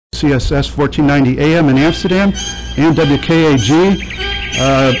WCSS 1490 AM in Amsterdam and WKAJ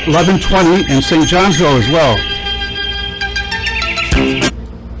 1120 in St. Johnsville as well.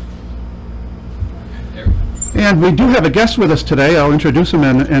 And we do have a guest with us today. I'll introduce him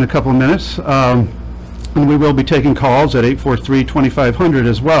in a couple of minutes. And we will be taking calls at 843-2500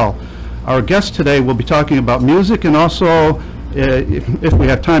 as well. Our guest today will be talking about music and also, if we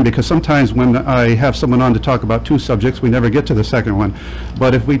have time, because sometimes when I have someone on to talk about two subjects, we never get to the second one.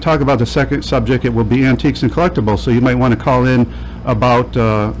 But if we talk about the second subject, it will be antiques and collectibles, so you might want to call in about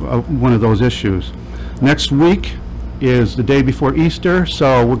one of those issues. Next week is the day before Easter,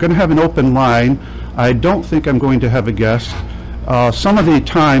 so we're going to have an open line. I don't think I'm going to have a guest. Some of the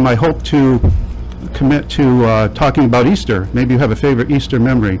time I hope to commit to talking about Easter. Maybe you have a favorite Easter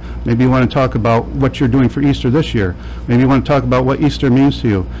memory. Maybe you want to talk about what you're doing for Easter this year. Maybe you want to talk about what Easter means to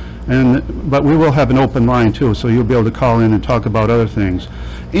you. But we will have an open line too, so you'll be able to call in and talk about other things.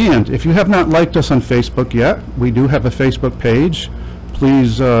 And if you have not liked us on Facebook yet, we do have a Facebook page.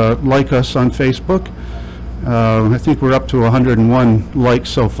 Please like us on Facebook. I think we're up to 101 likes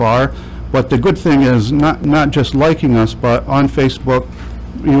so far. But the good thing is not just liking us, but on Facebook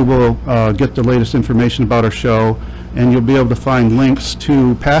you will get the latest information about our show, and you'll be able to find links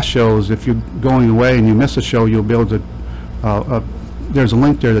to past shows. If you're going away and you miss a show, you'll be able to, there's a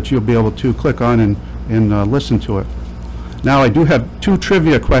link there that you'll be able to click on and listen to it. Now I do have two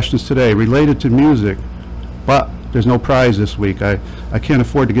trivia questions today related to music, but there's no prize this week. I can't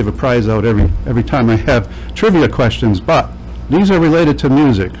afford to give a prize out every time I have trivia questions, but these are related to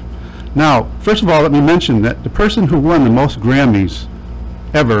music. Now, first of all, let me mention that the person who won the most Grammys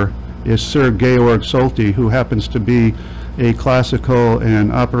ever is Sir Georg Solti, who happens to be a classical and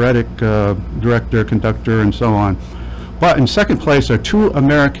operatic director, conductor, and so on. But in second place are two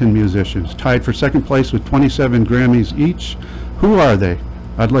American musicians, tied for second place with 27 Grammys each. Who are they?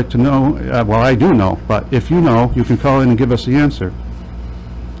 I'd like to know. Well, I do know, but if you know, you can call in and give us the answer.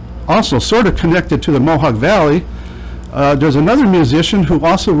 Also, sort of connected to the Mohawk Valley, there's another musician who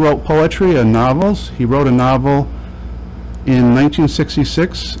also wrote poetry and novels. He wrote a novel in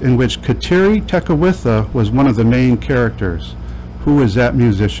 1966 in which Kateri Tekakwitha was one of the main characters. Who is that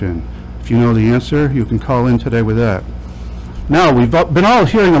musician? If you know the answer, you can call in today with that. Now, we've been all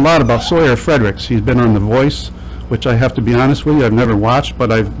hearing a lot about Sawyer Fredericks. He's been on The Voice, which I have to be honest with you, I've never watched,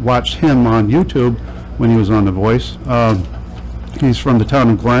 but I've watched him on YouTube when he was on The Voice. He's from the town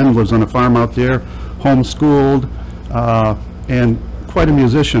of Glen, lives on a farm out there, homeschooled, and quite a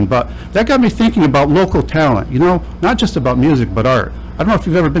musician. But that got me thinking about local talent, you know, not just about music, but art. I don't know if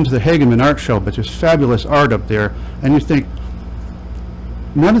you've ever been to the Hageman Art Show, but there's fabulous art up there, and you think,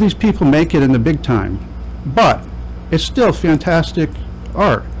 none of these people make it in the big time, but it's still fantastic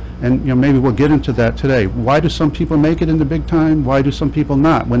art. And you know, maybe we'll get into that today. Why do some people make it in the big time? Why do some people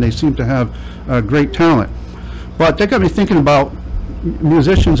not, when they seem to have great talent? But that got me thinking about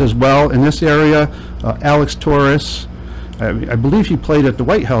musicians as well in this area. Alex Torres, I believe he played at the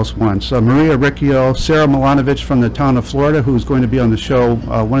White House once. Maria Riccio, Sarah Milanovic from the town of Florida, who's going to be on the show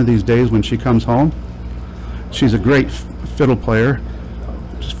one of these days when she comes home. She's a great fiddle player.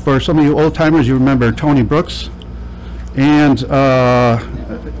 For some of you old timers, you remember Tony Brooks. And out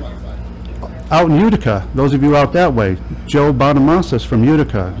in Utica, those of you out that way, Joe Bonamassa from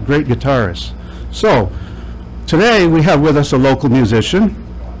Utica, great guitarist. So today we have with us a local musician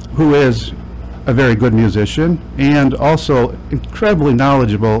who is a very good musician and also incredibly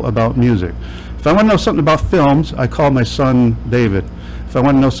knowledgeable about music. If I want to know something about films, I call my son David. If I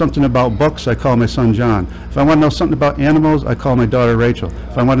want to know something about books, I call my son John. If I want to know something about animals, I call my daughter Rachel.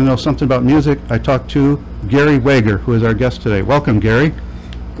 If I want to know something about music, I talk to Gary Wager, who is our guest today. Welcome, Gary.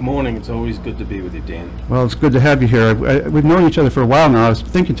 Good morning. It's always good to be with you, Dan. Well, it's good to have you here. We've known each other for a while now. I was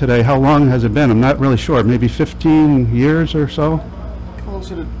thinking today, how long has it been? I'm not really sure. Maybe 15 years or so?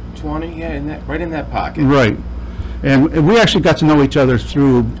 Closer to 20, yeah, right in that pocket. Right. And we actually got to know each other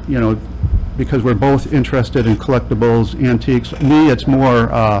through, you know, because we're both interested in collectibles, antiques. Me, it's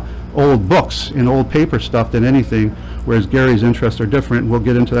more old books and old paper stuff than anything, whereas Gary's interests are different. We'll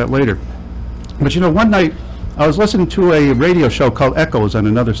get into that later. But you know, one night I was listening to a radio show called Echoes on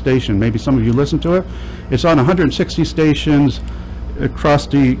another station. Maybe some of you listen to it. It's on 160 stations across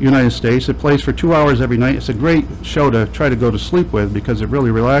the United States. It plays for 2 hours every night. It's a great show to try to go to sleep with because it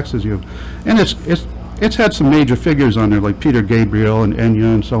really relaxes you. And it's had some major figures on there like Peter Gabriel and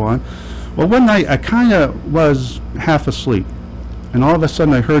Enya and so on. Well, one night I kind of was half asleep, and all of a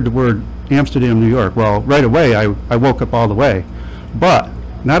sudden I heard the word Amsterdam, New York. Well, right away I woke up all the way. But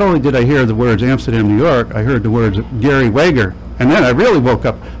not only did I hear the words Amsterdam, New York, I heard the words Gary Wager. And then I really woke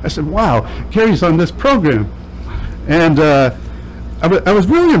up. I said, wow, Gary's on this program. And I was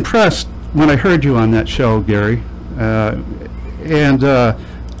really impressed when I heard you on that show, Gary, and I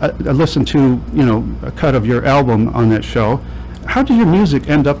listened to, you know, a cut of your album on that show. How did your music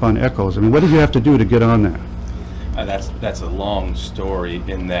end up on Echoes? I mean, what did you have to do to get on that? That's a long story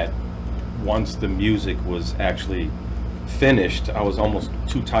in that once the music was actually finished, I was almost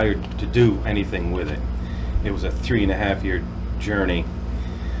too tired to do anything with it. It was a 3.5-year journey.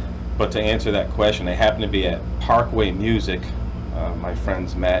 But to answer that question, I happened to be at Parkway Music. My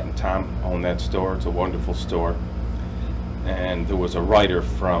friends Matt and Tom own that store. It's a wonderful store. And there was a writer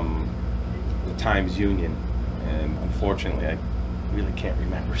from the Times Union, and unfortunately I really can't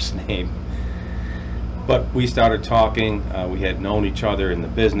remember his name. But we started talking. We had known each other in the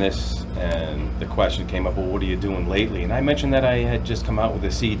business, and the question came up, well, what are you doing lately? And I mentioned that I had just come out with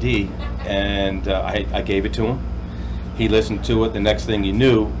a CD, and I gave it to him. He listened to it. The next thing you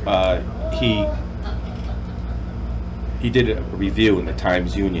knew, he did a review in the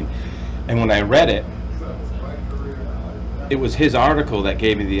Times Union. And when I read it, it was his article that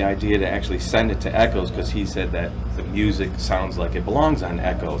gave me the idea to actually send it to Echoes, because he said that the music sounds like it belongs on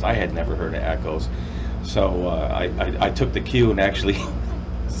Echoes. I had never heard of Echoes. So I took the cue and actually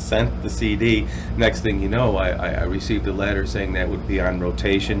sent the CD. Next thing you know, I received a letter saying that would be on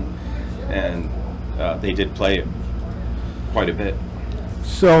rotation, and they did play it quite a bit.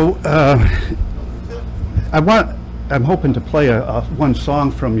 So I'm hoping to play one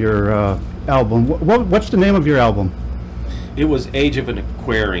song from your album. What's the name of your album? It was Age of an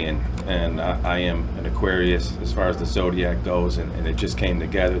Aquarian, and I am an Aquarius as far as the zodiac goes, and it just came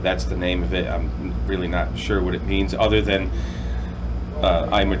together. That's the name of it. I'm really not sure what it means, other than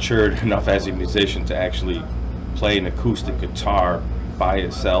I matured enough as a musician to actually play an acoustic guitar by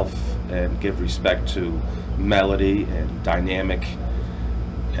itself and give respect to melody and dynamic,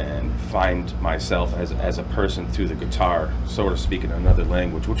 and find myself as a person through the guitar, sort of speaking another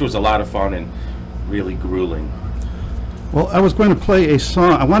language, which was a lot of fun and really grueling. Well, I was going to play a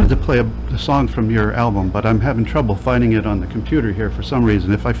song. I wanted to play a song from your album, but I'm having trouble finding it on the computer here for some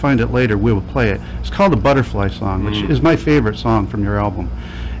reason. If I find it later, we will play it. It's called the Butterfly Song, which is my favorite song from your album.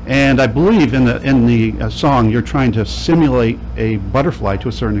 And I believe in the song you're trying to simulate a butterfly to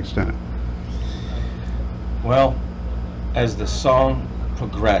a certain extent. Well, as the song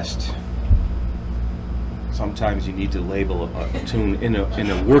progressed, sometimes you need to label a tune in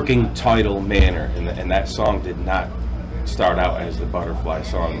a working title manner, and that song did not start out as the Butterfly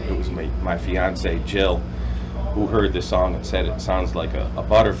Song. It was my fiance Jill who heard the song and said it sounds like a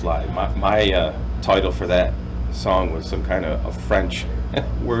butterfly. My title for that song was some kind of a French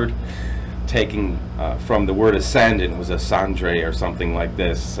word taking from the word ascend, and was a cendre or something like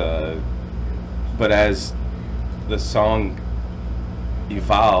this. But as the song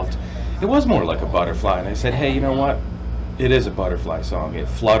evolved, it was more like a butterfly, and I said, hey, you know what, it is a butterfly song. It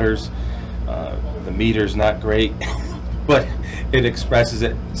flutters, the meter's not great, but it expresses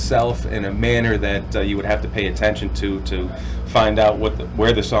itself in a manner that you would have to pay attention to find out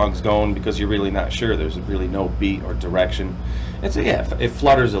where the song's going, because you're really not sure. There's really no beat or direction. And so yeah, it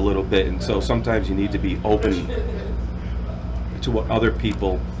flutters a little bit, and so sometimes you need to be open to what other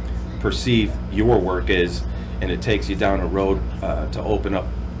people perceive your work is, and it takes you down a road to open up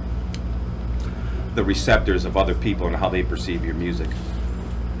the receptors of other people and how they perceive your music.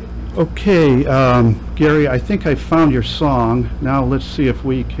 Okay, Gary, I think I found your song. Now let's see if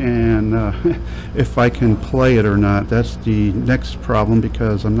we can, if I can play it or not. That's the next problem,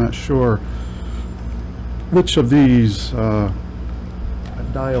 because I'm not sure which of these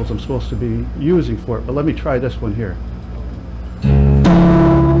dials I'm supposed to be using for it. But let me try this one here.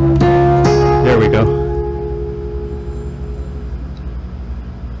 There we go.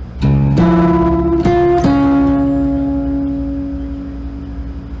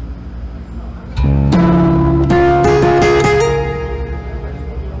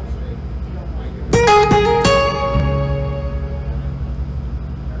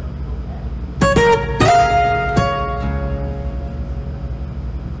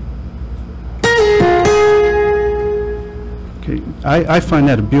 I find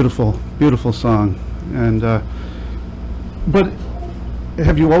that a beautiful, beautiful song. And but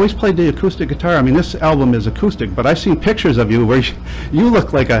have you always played the acoustic guitar? I mean, this album is acoustic, but I've seen pictures of you where you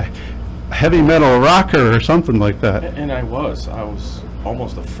look like a heavy metal rocker or something like that. And I was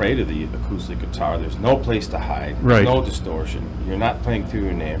almost afraid of the acoustic guitar. There's no place to hide. Right. No distortion. You're not playing through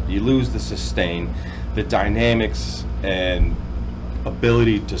an amp. You lose the sustain, the dynamics, and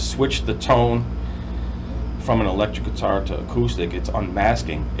ability to switch the tone from an electric guitar to acoustic. It's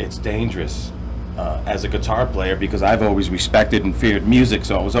unmasking. It's dangerous as a guitar player, because I've always respected and feared music,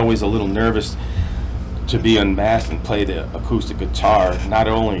 so I was always a little nervous to be unmasked and play the acoustic guitar, not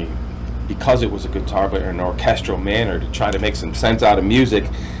only because it was a guitar, but in an orchestral manner to try to make some sense out of music.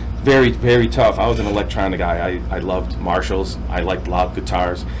 Very, very tough. I was an electronic guy. I loved Marshalls. I liked loud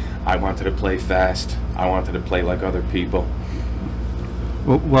guitars. I wanted to play fast. I wanted to play like other people.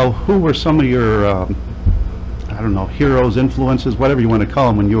 Well, who were some of your, I don't know, heroes, influences, whatever you want to call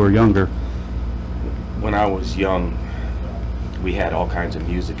them when you were younger? When I was young, we had all kinds of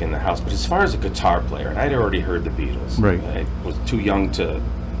music in the house. But as far as a guitar player, and I'd already heard the Beatles. Right. I was too young to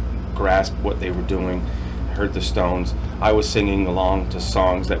grasp what they were doing. I heard the Stones. I was singing along to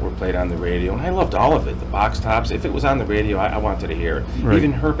songs that were played on the radio, and I loved all of it. The Box Tops. If it was on the radio, I wanted to hear it. Right.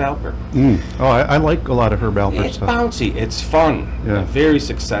 Even Herb Alpert. Oh, I like a lot of Herb Alpert It's stuff. bouncy. It's fun. Yeah. Very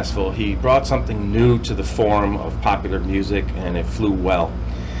successful. He brought something new to the form of popular music, and it flew well.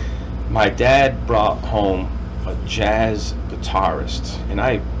 My dad brought home a jazz guitarist, and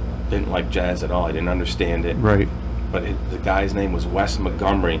I didn't like jazz at all. I didn't understand it. Right. But the guy's name was Wes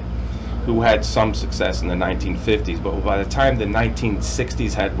Montgomery, who had some success in the 1950s. But by the time the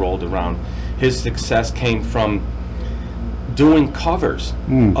 1960s had rolled around, his success came from doing covers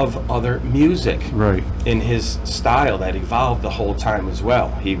of other music Right. in his style that evolved the whole time as well.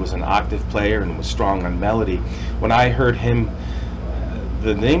 He was an octave player and was strong on melody. When I heard him,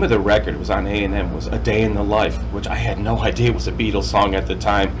 the name of the record, it was on A&M, was A Day in the Life, which I had no idea was a Beatles song at the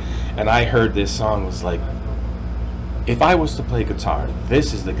time. And I heard this song, was like, if I was to play guitar,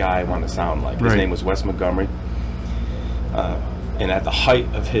 this is the guy I want to sound like. His Right. name was Wes Montgomery. And at the height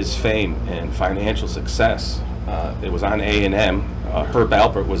of his fame and financial success, it was on A&M. Herb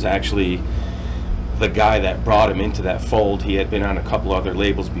Alpert was actually the guy that brought him into that fold. He had been on a couple other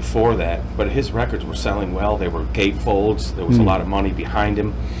labels before that, but his records were selling well. They were gatefolds. There was a lot of money behind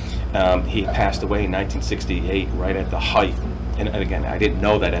him. He passed away in 1968, right at the height. And again, I didn't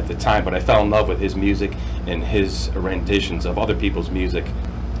know that at the time, but I fell in love with his music and his renditions of other people's music.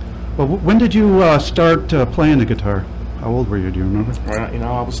 Well, when did you start playing the guitar? How old were you? Do you remember? You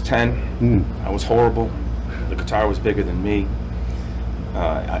know, I was 10. I was horrible. The guitar was bigger than me.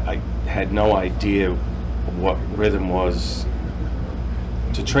 I had no idea what rhythm was.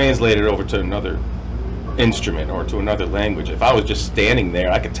 To translate it over to another instrument or to another language, if I was just standing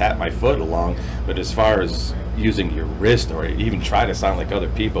there, I could tap my foot along, but as far as using your wrist or even try to sound like other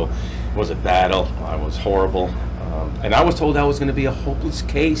people, it was a battle. I was horrible. And I was told I was going to be a hopeless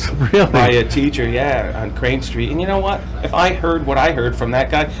case Really? by a teacher, on Crane Street. And you know what? If I heard what I heard from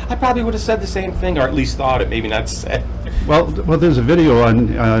that guy, I probably would have said the same thing, or at least thought it, maybe not said. Well, there's a video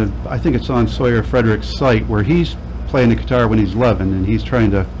on, I think it's on Sawyer Fredericks' site, where he's playing the guitar when he's 11, and he's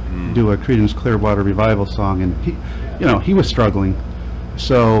trying to do a Creedence Clearwater Revival song, and he was struggling.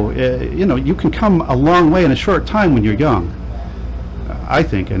 So, you can come a long way in a short time when you're young. I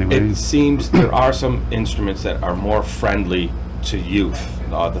think, anyway. It seems there are some instruments that are more friendly to youth.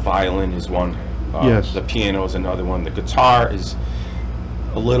 The violin is one. Yes. The piano is another one. The guitar is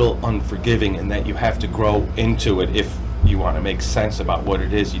a little unforgiving in that you have to grow into it if you want to make sense about what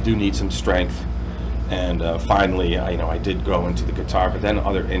it is. You do need some strength. And finally, I did grow into the guitar, but then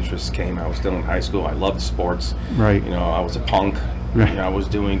other interests came. I was still in high school. I loved sports. Right. I was a punk. Right. I was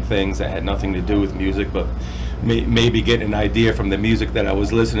doing things that had nothing to do with music, but maybe get an idea from the music that I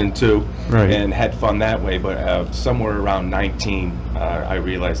was listening to, Right. and had fun that way. But somewhere around 19, I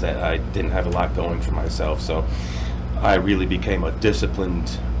realized that I didn't have a lot going for myself, so I really became a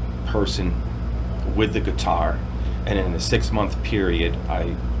disciplined person with the guitar. And in a 6-month period,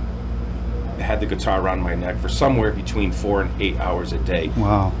 I had the guitar around my neck for somewhere between 4 and 8 hours a day.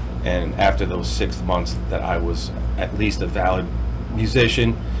 Wow. And after those 6 months that I was at least a valid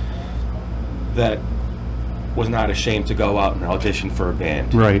musician that was not ashamed to go out and audition for a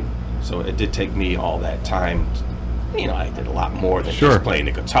band. Right. So it did take me all that time. I did a lot more than Sure. just playing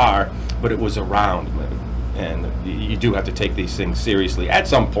the guitar, but it was around. And you do have to take these things seriously at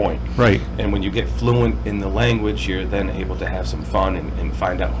some point. Right. And when you get fluent in the language, you're then able to have some fun and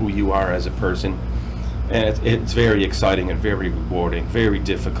find out who you are as a person. And it's very exciting and very rewarding, very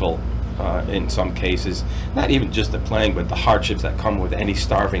difficult in some cases. Not even just the playing, but the hardships that come with any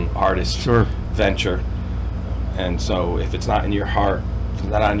starving artist Sure. venture. And so if it's not in your heart, if it's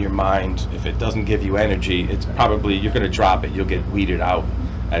not on your mind, if it doesn't give you energy, it's probably, you're going to drop it. You'll get weeded out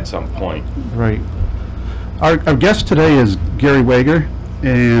at some point. Right. Our guest today is Gary Wager,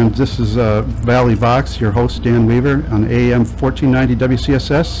 and this is Valley Vox, your host Dan Weaver on AM 1490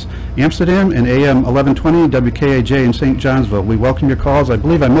 WCSS Amsterdam and AM 1120 WKAJ in St. Johnsville. We welcome your calls. I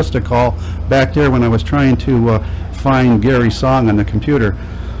believe I missed a call back there when I was trying to find Gary's song on the computer.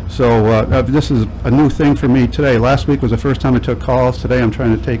 So this is a new thing for me today. Last week was the first time I took calls. Today I'm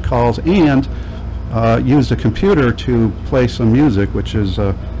trying to take calls and used a computer to play some music, which is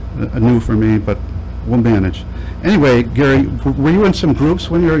new for me, but we'll manage. Anyway, Gary, were you in some groups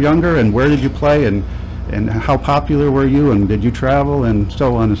when you were younger, and where did you play, and how popular were you, and did you travel, and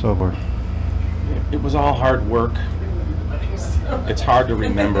so on and so forth? It was all hard work. It's hard to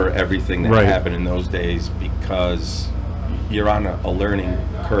remember everything that happened in those days because you're on a learning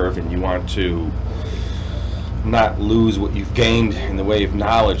curve and you want to not lose what you've gained in the way of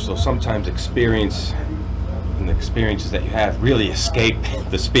knowledge. So sometimes experience and the experiences that you have really escape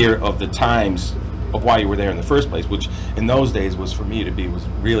the spirit of the times of why you were there in the first place, which in those days was for me to be was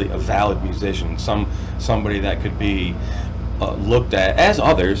really a valid musician, somebody that could be looked at as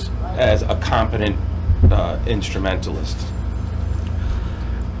others as a competent instrumentalist.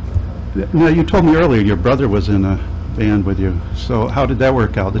 Now, you told me earlier your brother was in a band with you, so how did that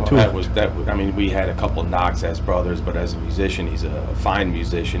work out? I mean, we had a couple knocks as brothers, but as a musician, he's a fine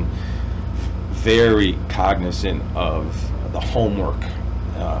musician, very cognizant of the homework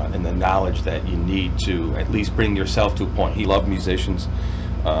and the knowledge that you need to at least bring yourself to a point. He loved musicians.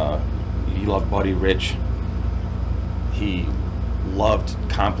 He loved Buddy Rich. He loved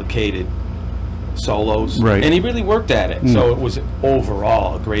complicated solos, and he really worked at it. So it was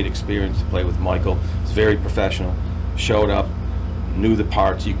overall a great experience to play with Michael. He was very professional, showed up, knew the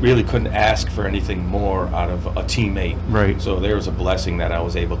parts. You really couldn't ask for anything more out of a teammate. So there was a blessing that I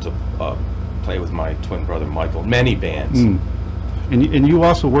was able to play with my twin brother Michael. Many bands. And you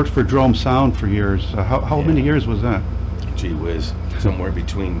also worked for Drome Sound for years. How many years was that? Gee whiz, somewhere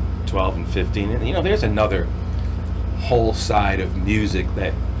between 12 and 15. And you know, there's another whole side of music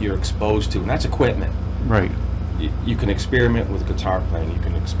that you're exposed to, and that's equipment. You can experiment with guitar playing, you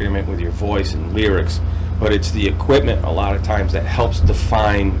can experiment with your voice and lyrics, but it's the equipment a lot of times that helps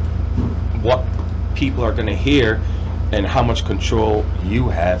define what people are going to hear and how much control you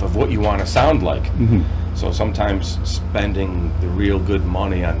have of what you want to sound like. So sometimes spending the real good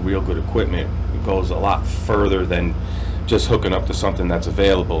money on real good equipment goes a lot further than just hooking up to something that's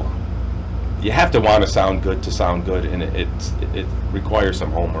available. You have to want to sound good, and it requires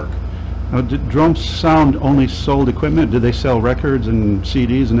some homework. Now, did Drome Sound only sold equipment? Did they sell records and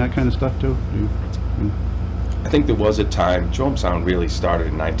CDs and that kind of stuff too? I think there was a time. Drome Sound really started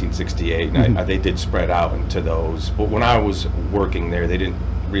in 1968, and they did spread out into those. But when I was working there, they didn't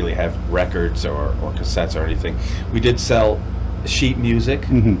really have records or cassettes or anything. We did sell sheet music,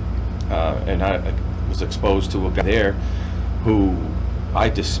 and I was exposed to a guy there who I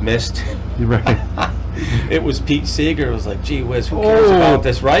dismissed. It was Pete Seeger. It was like, gee whiz, who cares about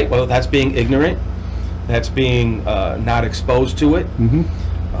this, right? Well, that's being ignorant. That's being not exposed to it.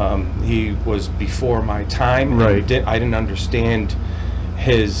 He was before my time. I didn't understand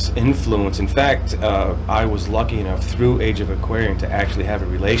his influence. In fact, I was lucky enough through Age of Aquarium to actually have a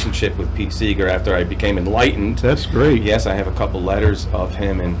relationship with Pete Seeger after I became enlightened. That's great. Yes, I have a couple letters of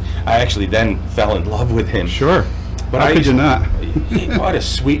him, and I actually then fell in love with him. Sure. But how could you not? What a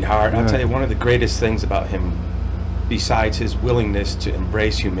sweetheart. I'll tell you, one of the greatest things about him, besides his willingness to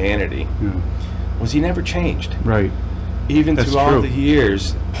embrace humanity, was he never changed. Even through all the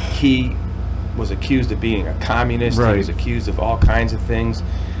years, he was accused of being a communist. He was accused of all kinds of things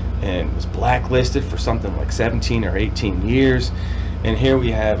and was blacklisted for something like 17 or 18 years. And here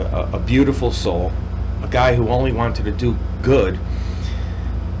we have a beautiful soul, a guy who only wanted to do good,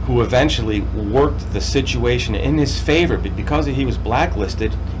 who eventually worked the situation in his favor, but because he was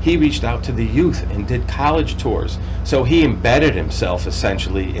blacklisted, he reached out to the youth and did college tours. So he embedded himself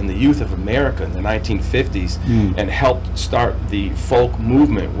essentially in the youth of America in the 1950s and helped start the folk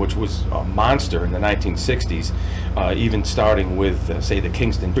movement, which was a monster in the 1960s, even starting with, say, the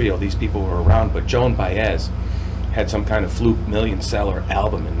Kingston Trio. These people were around, but Joan Baez had some kind of fluke million-seller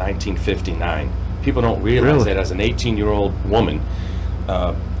album in 1959. People don't realize that as an 18-year-old woman,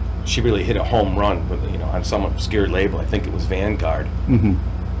 she really hit a home run with, on some obscure label. I think it was Vanguard.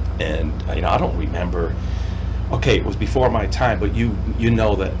 And I don't remember. Okay, it was before my time, but you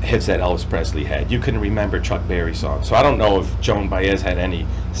know the hits that Elvis Presley had. You can remember Chuck Berry songs. So I don't know if Joan Baez had any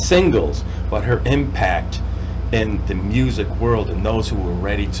singles, but her impact in the music world and those who were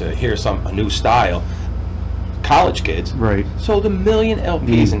ready to hear a new style, college kids, sold 1 million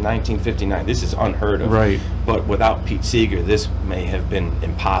LPs in 1959. This is unheard of. But without Pete Seeger, this may have been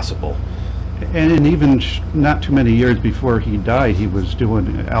impossible. And even not too many years before he died, he was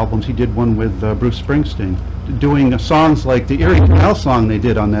doing albums. He did one with Bruce Springsteen, doing songs like the Erie Canal song they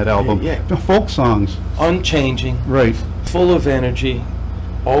did on that album. The folk songs. Unchanging. Full of energy.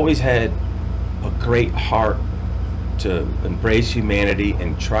 Always had a great heart to embrace humanity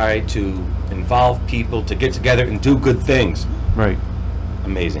and try to involve people to get together and do good things.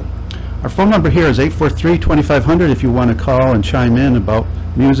 Amazing. Our phone number here is 843-2500 if you want to call and chime in about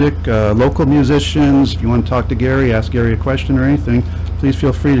music, local musicians. If you want to talk to Gary, ask Gary a question or anything, please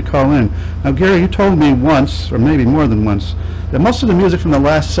feel free to call in. Now, Gary, you told me once, or maybe more than once, that most of the music from the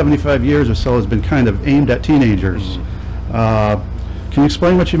last 75 years or so has been kind of aimed at teenagers. Can you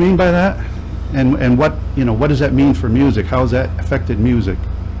explain what you mean by that? And what, you know, what does that mean for music? How has that affected music?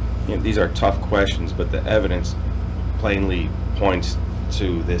 You know, these are tough questions, but the evidence plainly points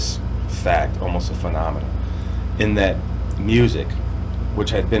to this fact, almost a phenomenon, in that music,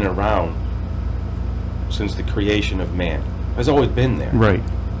 which had been around since the creation of man, has always been there. Right.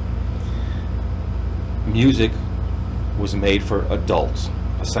 Music was made for adults,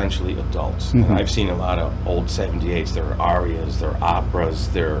 essentially adults. And I've seen a lot of old 78s. There are arias, there are operas,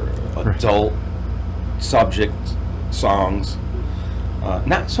 there are adult subject songs,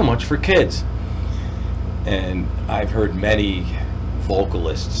 not so much for kids. And I've heard many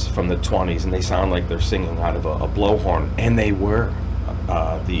vocalists from the 20s, and they sound like they're singing out of a blowhorn, and they were.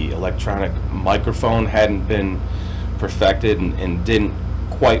 The electronic microphone hadn't been perfected and didn't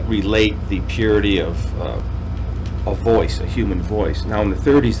quite relate the purity of a voice, a human voice. Now in the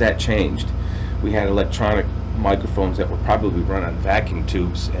 30s that changed. We had electronic microphones that were probably run on vacuum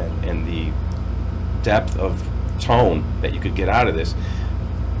tubes, and the depth of tone that you could get out of this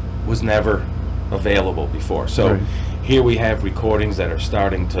was never available before. So here we have recordings that are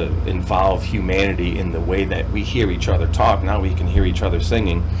starting to involve humanity in the way that we hear each other talk. Now we can hear each other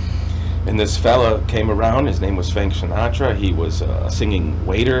singing. And this fella came around, his name was Frank Sinatra. He was a singing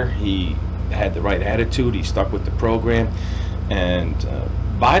waiter. He had the right attitude. He stuck with the program. And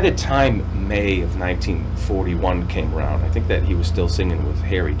by the time May of 1941 came around, I think that he was still singing with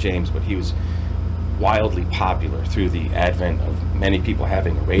Harry James, but he was wildly popular through the advent of many people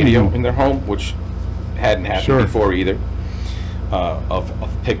having a radio in their home, which hadn't happened before either,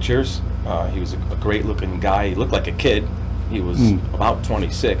 of pictures. He was a great looking guy. He looked like a kid. He was about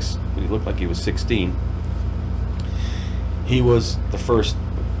 26, but he looked like he was 16. He was the first,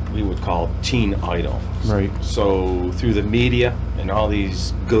 we would call, teen idol. Right. So through the media and all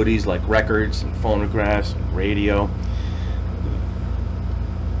these goodies like records and phonographs and radio,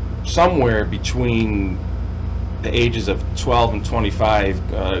 somewhere between the ages of 12 and 25,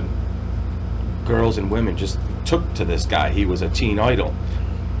 girls and women just took to this guy. He was a teen idol.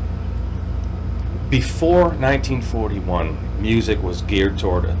 Before 1941, music was geared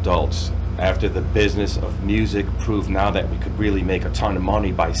toward adults. After the business of music proved now that we could really make a ton of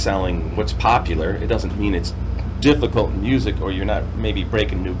money by selling what's popular, it doesn't mean it's difficult music or you're not maybe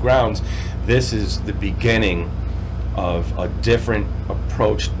breaking new grounds. This is the beginning of a different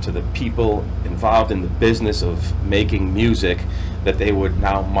approach to the people involved in the business of making music, that they would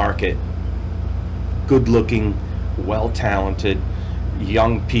now market good-looking, well-talented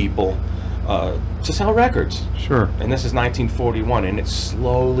young people to sell records. Sure. And this is 1941, and it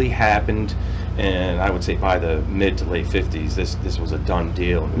slowly happened, and I would say by the mid to late 50s, this was a done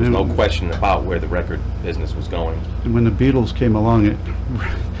deal. There was no question about where the record business was going. And when the Beatles came along, it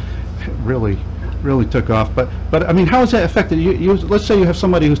really took off. But I mean, how has that affected you? Let's say you have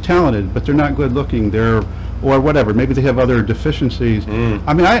somebody who's talented, but they're not good looking, or whatever, maybe they have other deficiencies.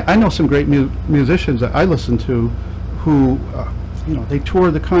 I mean, I know some great musicians that I listen to who, you know, they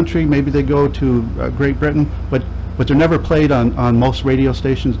tour the country, maybe they go to Great Britain, but they're never played on most radio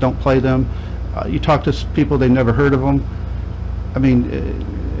stations, don't play them. You talk to people, they never heard of them. I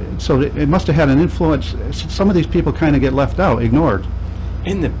mean, so it must have had an influence. Some of these people kind of get left out, ignored.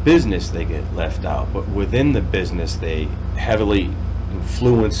 In the business they get left out, but within the business they heavily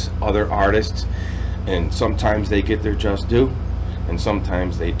influence other artists, and sometimes they get their just due and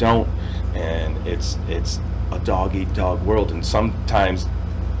sometimes they don't, and it's a dog-eat-dog world. And sometimes,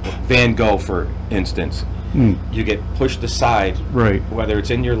 Van Gogh for instance, you get pushed aside, whether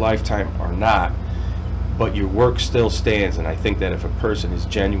it's in your lifetime or not, but your work still stands. And I think that if a person is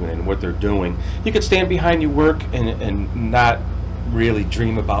genuine in what they're doing, you could stand behind your work and not really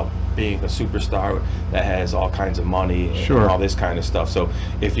dream about being a superstar that has all kinds of money and all this kind of stuff. So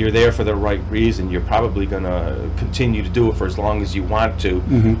if you're there for the right reason, you're probably going to continue to do it for as long as you want to,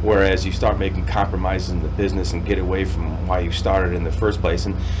 whereas you start making compromises in the business and get away from why you started in the first place.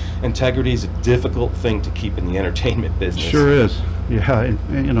 And integrity is a difficult thing to keep in the entertainment business. Sure is. Yeah,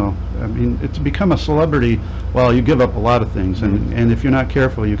 and, you know, I mean, to become a celebrity, well, you give up a lot of things, and if you're not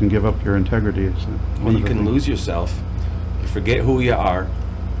careful, you can give up your integrity. Well, you can lose yourself, you forget who you are,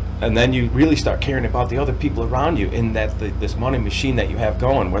 and then you really start caring about the other people around you, in that this money machine that you have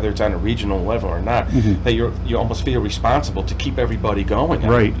going, whether it's on a regional level or not, that you almost feel responsible to keep everybody going.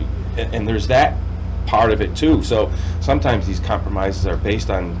 Right. And there's that part of it too. So sometimes these compromises are based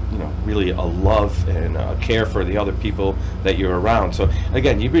on, you know, really a love and a care for the other people that you're around. So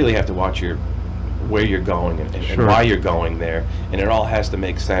again, you really have to watch where you're going and why you're going there, and it all has to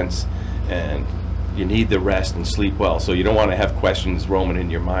make sense. And you need the rest and sleep well. So you don't want to have questions roaming in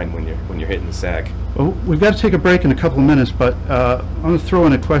your mind when you're hitting the sack. Well, we've got to take a break in a couple of minutes, but I'm going to throw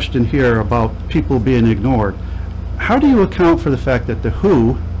in a question here about people being ignored. How do you account for the fact that The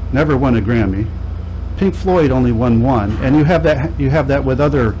Who never won a Grammy, Pink Floyd only won one, and you have that with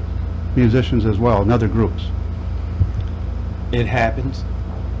other musicians as well, and other groups? It happens.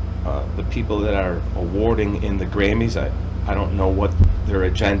 The people that are awarding in the Grammys, I don't know what their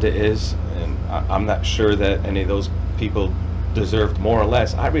agenda is, and I'm not sure that any of those people deserved more or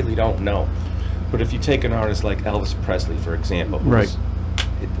less. I really don't know. But if you take an artist like Elvis Presley, for example, right,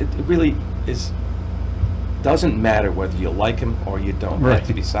 it really doesn't matter whether you like him or you don't. Right.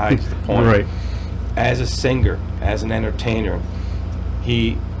 That's besides the point. Right. As a singer, as an entertainer,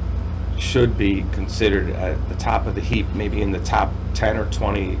 he should be considered at the top of the heap, maybe in the top 10 or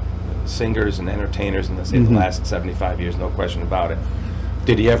 20 singers and entertainers in the last 75 years, no question about it.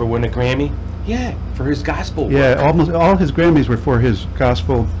 Did he ever win a Grammy? Yeah, for his gospel work. Yeah, almost all his Grammys were for his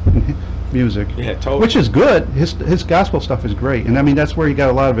gospel music. Yeah, totally. Which is good. His gospel stuff is great, and I mean that's where he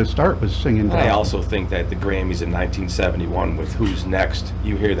got a lot of his start, was singing gospel. I also think that the Grammys in 1971 with Who's Next,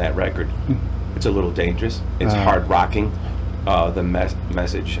 you hear that record, it's a little dangerous. It's hard rocking. The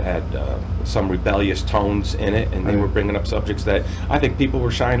message had some rebellious tones in it, and they were bringing up subjects that I think people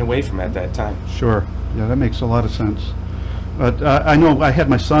were shying away from at that time. Sure. Yeah, that makes a lot of sense. But I know I had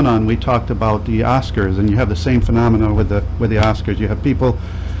my son on. We talked about the Oscars, and you have the same phenomena with the Oscars. You have people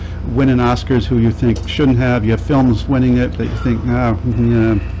winning Oscars who you think shouldn't have. You have films winning it that you think, oh,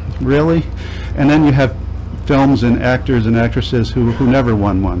 yeah, really? And then you have films and actors and actresses who never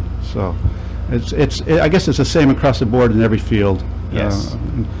won one. So I guess it's the same across the board in every field. Yes.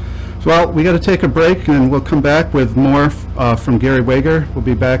 Well, we got to take a break, and we'll come back with more from Gary Wager. We'll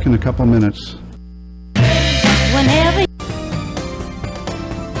be back in a couple minutes. Whenever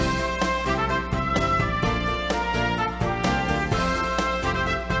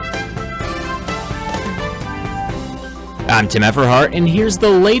I'm Tim Everhart, and here's the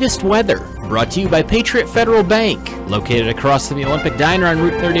latest weather, brought to you by Patriot Federal Bank, located across from the Olympic Diner on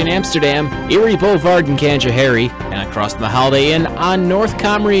Route 30 in Amsterdam, Erie Boulevard in Kanjahari, and across from the Holiday Inn on North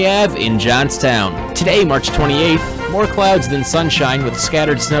Comrie Ave in Johnstown. Today, March 28th, more clouds than sunshine with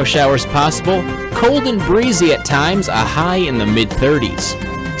scattered snow showers possible, cold and breezy at times, a high in the mid-30s.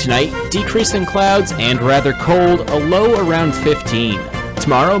 Tonight, decreasing clouds and rather cold, a low around 15.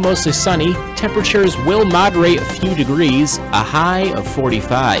 Tomorrow, mostly sunny, temperatures will moderate a few degrees, a high of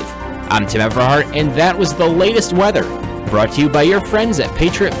 45. I'm Tim Everhart, and that was the latest weather, brought to you by your friends at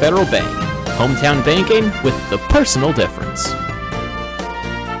Patriot Federal Bank. Hometown banking with the personal difference.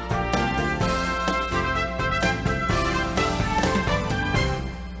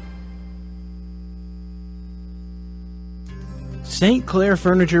 St. Clair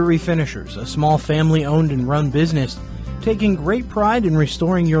Furniture Refinishers, a small family-owned and run business, taking great pride in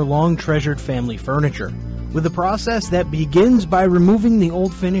restoring your long-treasured family furniture. With a process that begins by removing the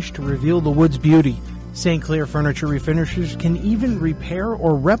old finish to reveal the wood's beauty, St. Clair Furniture Refinishers can even repair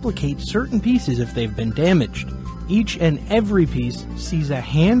or replicate certain pieces if they've been damaged. Each and every piece sees a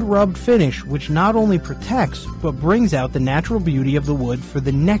hand-rubbed finish which not only protects, but brings out the natural beauty of the wood for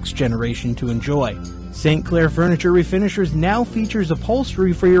the next generation to enjoy. St. Clair Furniture Refinishers now features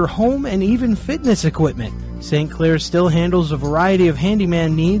upholstery for your home and even fitness equipment. St. Clair still handles a variety of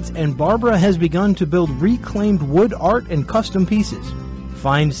handyman needs, and Barbara has begun to build reclaimed wood art and custom pieces.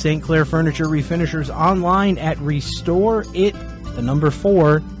 Find St. Clair Furniture Refinishers online at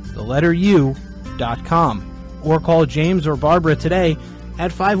restoreit4u.com or call James or Barbara today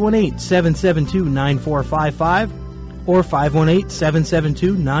at 518-772-9455 or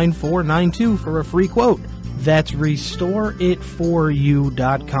 518-772-9492 for a free quote. That's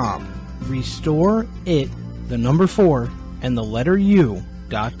restoreit4u.com.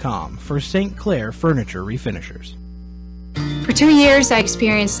 restoreit4u.com for St. Clair Furniture Refinishers. For 2 years, I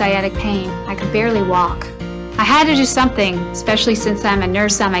experienced sciatic pain. I could barely walk. I had to do something, especially since I'm a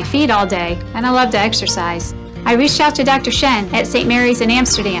nurse on my feet all day, and I love to exercise. I reached out to Dr. Shen at St. Mary's in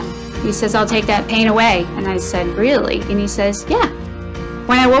Amsterdam. He says, I'll take that pain away. And I said, really? And he says, yeah.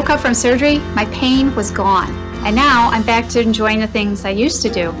 When I woke up from surgery, my pain was gone. And now I'm back to enjoying the things I used to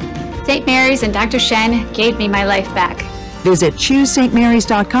do. St. Mary's and Dr. Shen gave me my life back. Visit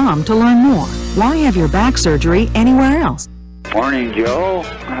ChooseStMarys.com to learn more. Why have your back surgery anywhere else? Morning, Joe.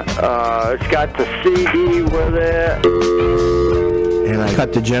 It's got the CD with it. and I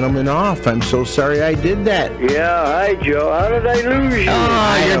cut the gentleman off. I'm so sorry I did that. Yeah, hi, Joe. How did I lose you?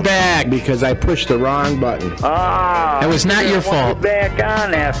 Oh, you're back. Because I pushed the wrong button. Ah. It was not your fault. Back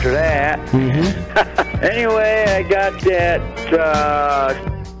on after that. Anyway, I got that,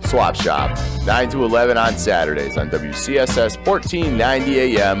 Swap Shop, 9 to 11 on Saturdays on WCSS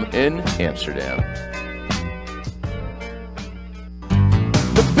 1490 AM in Amsterdam.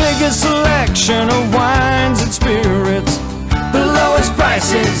 The biggest selection of wines and spirits, the lowest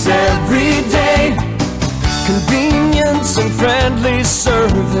prices every day, convenience and friendly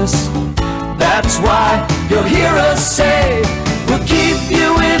service. That's why you'll hear us say we'll keep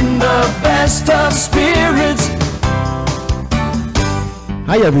you in the best of spirits.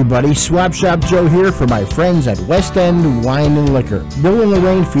 Hi everybody, Swap Shop Joe here for my friends at West End Wine and Liquor. Bill and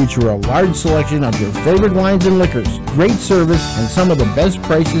Lorraine feature a large selection of your favorite wines and liquors, great service, and some of the best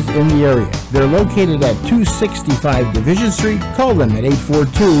prices in the area. They're located at 265 Division Street. Call them at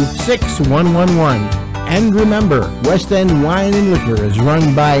 842-6111. And remember, West End Wine and Liquor is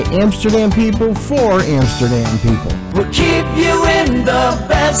run by Amsterdam people for Amsterdam people. We'll keep you in the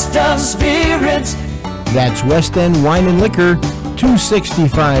best of spirits. That's West End Wine and Liquor,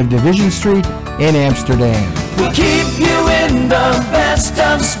 265 Division Street in Amsterdam. We'll keep you in the best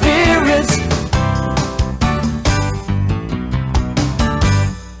of spirits.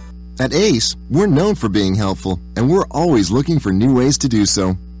 At Ace, we're known for being helpful, and we're always looking for new ways to do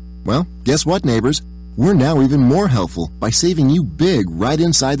so. Well, guess what, neighbors? We're now even more helpful by saving you big right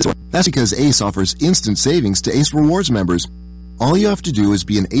inside the store. That's because Ace offers instant savings to Ace Rewards members. All you have to do is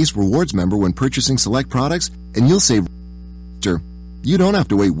be an Ace Rewards member when purchasing select products, and you'll save. You don't have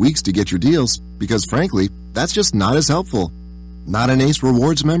to wait weeks to get your deals, because frankly, that's just not as helpful. Not an Ace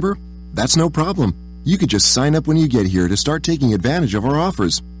Rewards member? That's no problem. You could just sign up when you get here to start taking advantage of our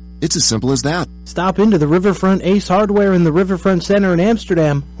offers. It's as simple as that. Stop into the Riverfront Ace Hardware in the Riverfront Center in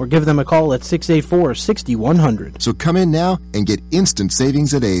Amsterdam, or give them a call at 684-6100. So come in now and get instant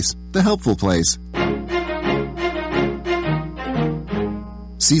savings at Ace, the helpful place.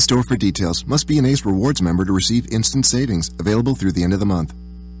 See store for details. Must be an Ace Rewards member to receive instant savings. Available through the end of the month.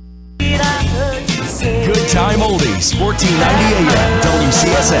 Good time oldies, 1490 AM,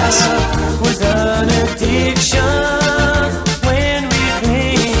 WCSS. Was an addiction when we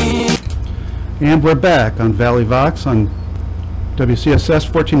came. And we're back on Valley Vox on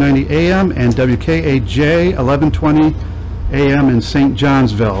WCSS 1490 AM and WKAJ 1120 AM in St.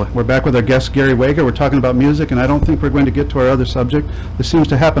 Johnsville. We're back with our guest Gary Wager. We're talking about music, and I don't think we're going to get to our other subject. This seems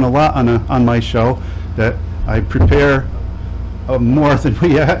to happen a lot on my show, that I prepare more than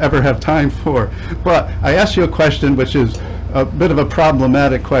we ever have time for. But I asked you a question which is a bit of a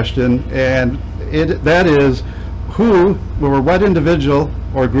problematic question, and that is, who or what individual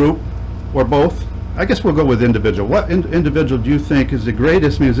or group or both, I guess we'll go with individual. What individual do you think is the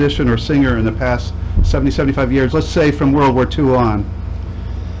greatest musician or singer in the past 70, 75 years, let's say from World War II on?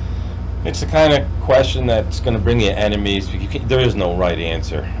 It's the kind of question that's going to bring you enemies. There is no right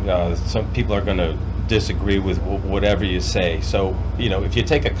answer. Some people are going to disagree with whatever you say. So, you know, if you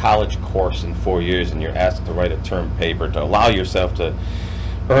take a college course in 4 years and you're asked to write a term paper to allow yourself to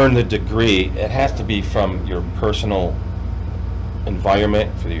earn the degree, it has to be from your personal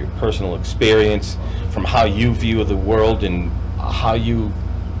environment, for your personal experience, from how you view the world and how you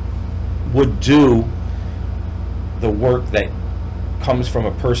would do the work that comes from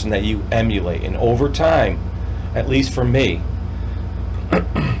a person that you emulate. And over time, at least for me,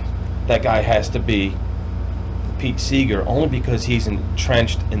 that guy has to be Pete Seeger, only because he's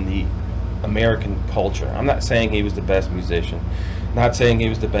entrenched in the American culture. I'm not saying he was the best musician, not saying he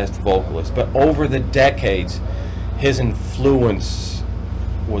was the best vocalist, but over the decades his influence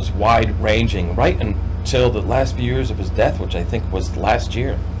was wide-ranging right until the last few years of his death, which I think was last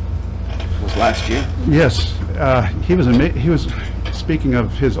year. Yes, he was speaking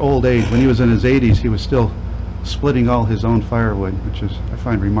of his old age, when he was in his 80s, he was still splitting all his own firewood, which is, I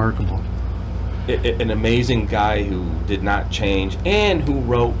find, remarkable. An amazing guy who did not change and who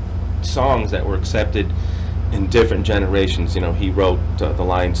wrote songs that were accepted in different generations. You know, he wrote The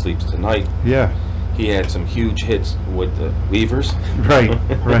Lion Sleeps Tonight. Yeah. He had some huge hits with the Weavers. Right,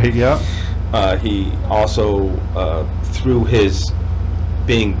 right, yeah. He also, through his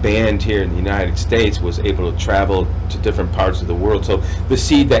being banned here in the United States, was able to travel to different parts of the world. So the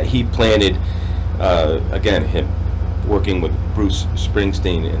seed that he planted, again, him working with Bruce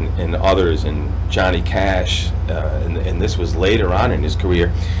Springsteen and others, and Johnny Cash, and this was later on in his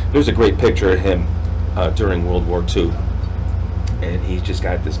career. There's a great picture of him during World War II, and he's just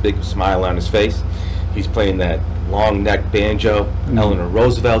got this big smile on his face. He's playing that long neck banjo. Eleanor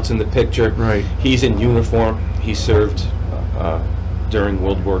Roosevelt's in the picture. Right. He's in uniform. He served during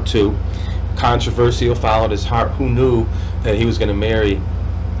World War II. Controversial, followed his heart. Who knew that he was going to marry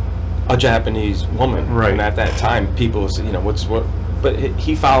a Japanese woman? Right. And at that time, people said, you know, what? But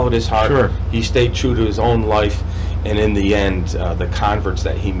he followed his heart. Sure. He stayed true to his own life, and in the end, the converts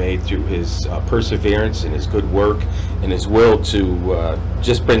that he made through his perseverance and his good work and his will to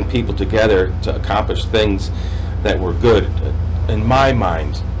just bring people together to accomplish things that were good. In my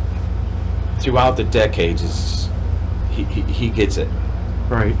mind, throughout the decades, he gets it.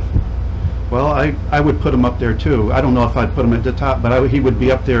 Right. Well, I would put him up there too. I don't know if I'd put him at the top, but he would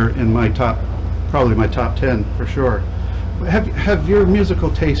be up there in my top, probably my top 10 for sure. Have your musical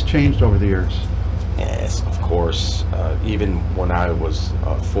taste changed over the years? Yes, of course. Even when I was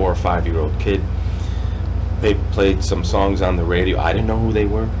a 4 or 5 year old kid, they played some songs on the radio. I didn't know who they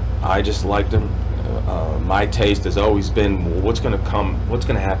were. I just liked them. My taste has always been, well, what's going to come? What's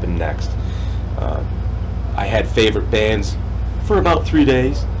going to happen next? I had favorite bands for about 3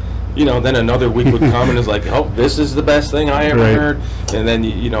 days. You know, then another week would come and it's like, oh, this is the best thing I ever heard. And then,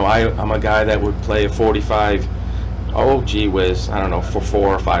 you know, I'm a guy that would play a 45, oh, gee whiz, I don't know, for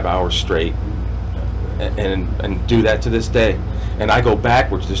 4 or 5 hours straight. And do that to this day. And I go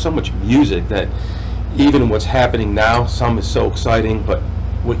backwards. There's so much music that even what's happening now, some is so exciting, but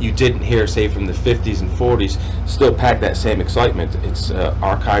what you didn't hear, say, from the 50s and 40s, still pack that same excitement. It's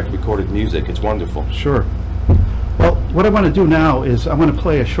archived, recorded music. It's wonderful. Sure. Well, what I want to do now is I want to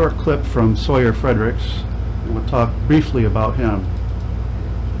play a short clip from Sawyer Fredericks, and we'll talk briefly about him.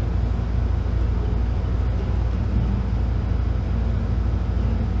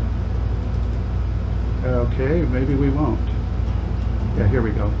 Okay, maybe we won't. Yeah, here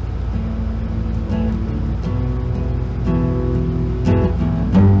we go.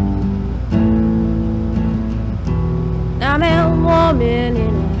 I'm a woman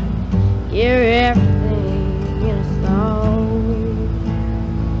and I hear everything in a song.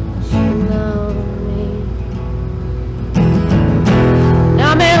 She loves me.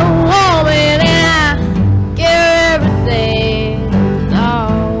 I'm a woman and I hear everything in a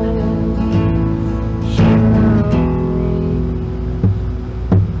song. She loves me.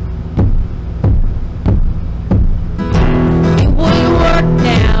 It wouldn't work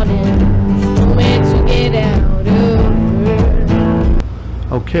out and there's no way to get out of.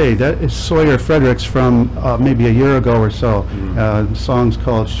 Okay, that is Sawyer Fredericks from maybe a year ago or so. The song's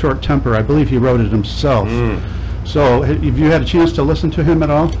called Short Temper. I believe he wrote it himself. So have you had a chance to listen to him at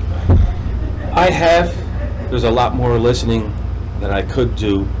all? I have. There's a lot more listening than I could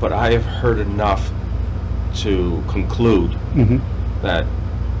do, but I have heard enough to conclude that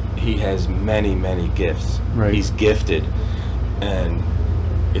he has many, many gifts. Right. He's gifted, and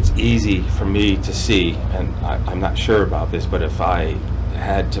it's easy for me to see, and I'm not sure about this, but if I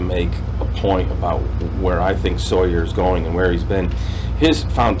had to make a point about where I think Sawyer's going and where he's been, his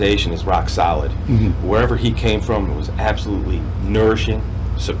foundation is rock solid. Wherever he came from, it was absolutely nourishing,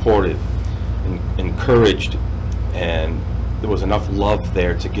 supportive, encouraged, and there was enough love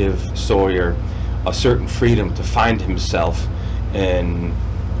there to give Sawyer a certain freedom to find himself in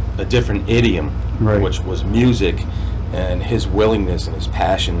a different idiom, which was music. And his willingness and his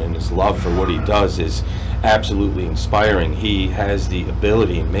passion and his love for what he does is absolutely inspiring. He has the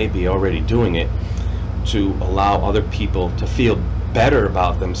ability, and maybe already doing it, to allow other people to feel better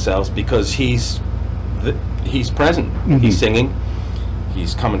about themselves because he's present. He's singing.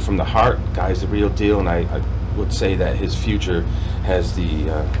 He's coming from the heart. Guy's the real deal, and I would say that his future has the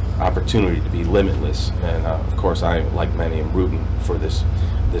opportunity to be limitless. And of course, I, like many, am rooting for this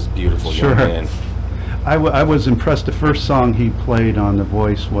beautiful young man. I was impressed. The first song he played on The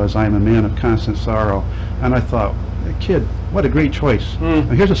Voice was I Am a Man of Constant Sorrow, and I thought, kid, what a great choice. Now,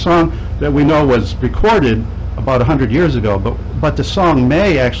 here's a song that we know was recorded about 100 years ago, but the song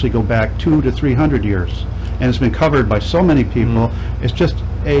may actually go back 200 to 300 years, and it's been covered by so many people. It's just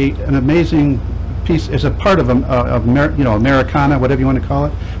an amazing piece. It's a part of you know, Americana, whatever you want to call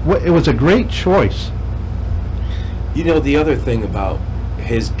it. It was a great choice. You know, the other thing about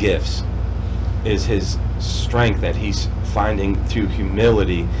his gifts is his strength that he's finding through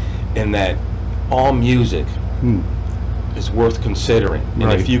humility, in that all music is worth considering.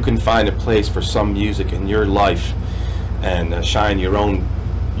 And if you can find a place for some music in your life and shine your own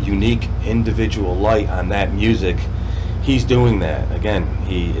unique individual light on that music, he's doing that. Again,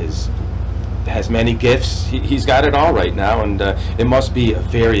 he has many gifts. He's got it all right now, and it must be a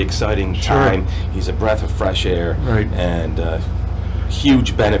very exciting time. He's a breath of fresh air, and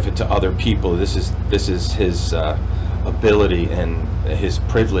huge benefit to other people. This is his ability and his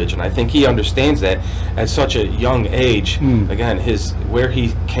privilege, and I think he understands that at such a young age. Again, where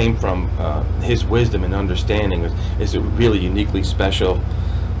he came from, his wisdom and understanding is really uniquely special.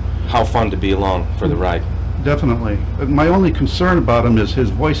 How fun to be along for the ride. Definitely. My only concern about him is his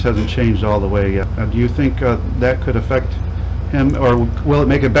voice hasn't changed all the way yet. Do you think that could affect him, or will it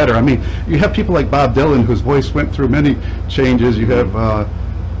make it better? I mean, you have people like Bob Dylan, whose voice went through many changes. You have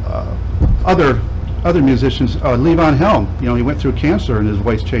other musicians, Levon Helm, you know, he went through cancer and his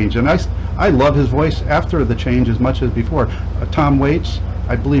voice changed, and I love his voice after the change as much as before. Tom Waits,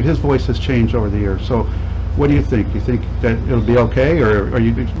 I believe his voice has changed over the years. So what do you think? Do you think that it'll be okay, or are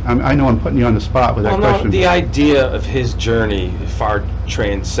you? I know I'm putting you on the spot with that question. No, the idea of his journey far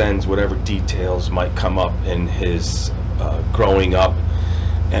transcends whatever details might come up in his growing up,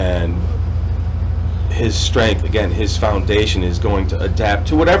 and his strength, again, his foundation is going to adapt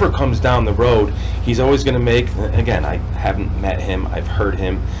to whatever comes down the road. He's always going to make, again, I haven't met him, I've heard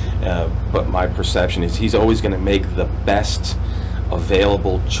him, but my perception is he's always going to make the best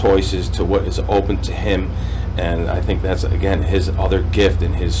available choices to what is open to him, and I think that's, again, his other gift,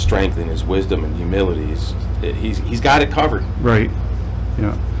 and his strength and his wisdom and humility. He's got it covered. Right.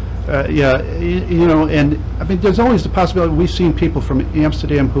 Yeah. Yeah, you know, and I mean, there's always the possibility. We've seen people from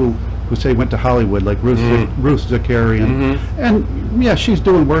Amsterdam who say went to Hollywood, like Ruth Zakarian, and yeah, she's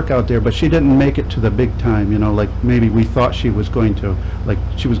doing work out there, but she didn't make it to the big time, you know, like maybe we thought she was going to, like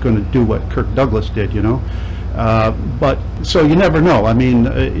she was going to do what Kirk Douglas did, you know. But so you never know. I mean,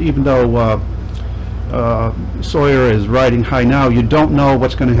 even though Sawyer is riding high now, you don't know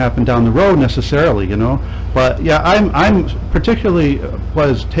what's going to happen down the road necessarily, you know. But yeah, I'm particularly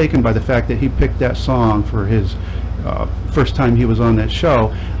was taken by the fact that he picked that song for his first time he was on that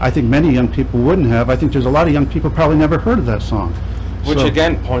show. I think many young people wouldn't have. I think there's a lot of young people probably never heard of that song. Which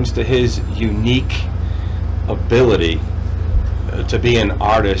again points to his unique ability to be an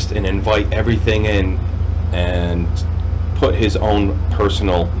artist and invite everything in and put his own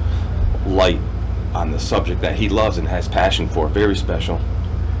personal light on the subject that he loves and has passion for. Very special.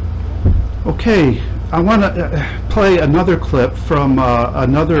 Okay, I want to play another clip from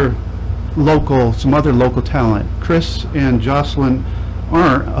some other local talent. Chris and Jocelyn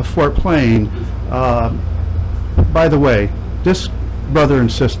Arndt of Fort Plain. By the way, this brother and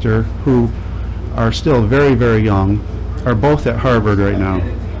sister, who are still very, very young, are both at Harvard right now.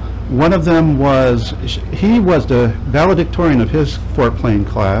 One of them he was the valedictorian of his Fort Plain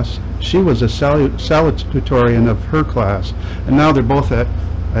class. She was a salutatorian of her class, and now they're both at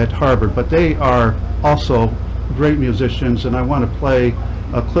Harvard. But they are also great musicians, and I want to play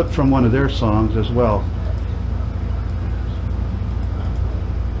a clip from one of their songs as well.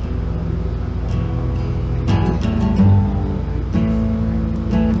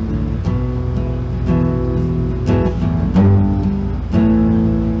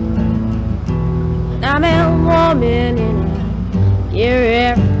 I'm a woman and you're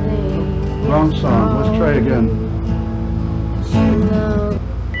everything. Wrong song. Let's try again.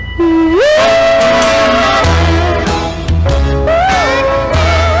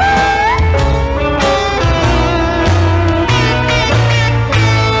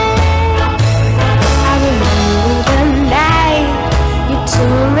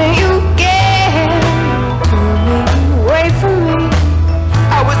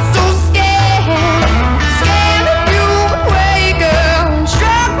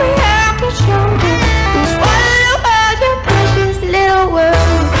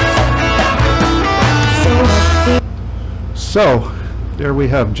 So, there we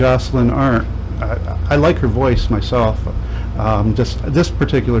have Jocelyn Arndt. I like her voice myself. This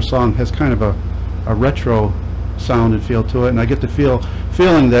particular song has kind of a retro sound and feel to it, and I get the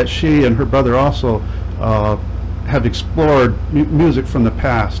feeling that she and her brother also have explored music from the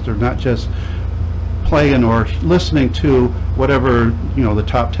past. They're not just playing or listening to whatever, you know, the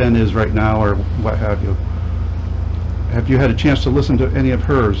top 10 is right now or what have you. Have you had a chance to listen to any of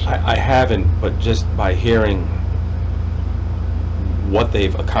hers? I haven't, but just by hearing what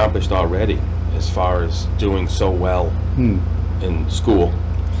they've accomplished already as far as doing so well in school,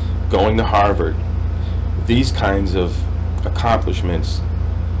 going to Harvard, these kinds of accomplishments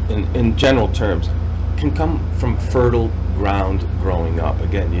in general terms can come from fertile ground growing up.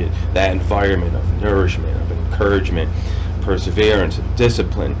 Again, that environment of nourishment, of encouragement, perseverance,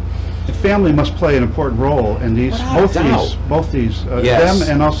 discipline. The family must play an important role in these, both these, yes. Them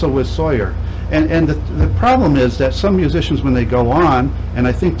and also with Sawyer. And the problem is that some musicians, when they go on, and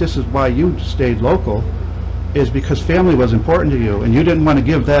I think this is why you stayed local, is because family was important to you, and you didn't want to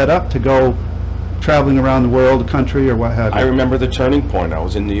give that up to go traveling around the world, the country, or what have you. I remember the turning point. I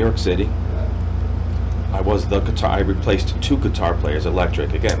was in New York City. I I was the guitar. I replaced 2 guitar players,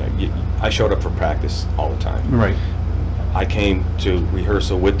 electric. Again, I showed up for practice all the time. Right. I came to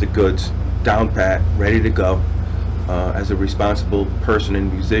rehearsal with the goods, down pat, ready to go. As a responsible person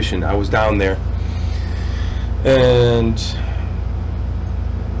and musician, I was down there, and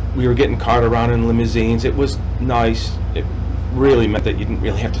we were getting carted around in limousines. It was nice. It really meant that you didn't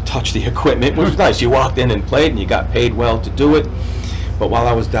really have to touch the equipment. It was nice. You walked in and played, and you got paid well to do it. But while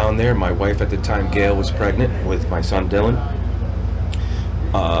I was down there, my wife at the time, Gail, was pregnant with my son Dylan.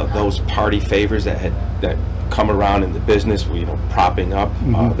 Those party favors that come around in the business, propping up.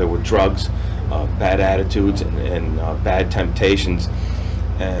 There were drugs, bad attitudes, and bad temptations,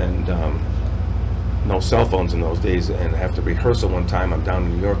 and no cell phones in those days. And after rehearsal one time, I'm down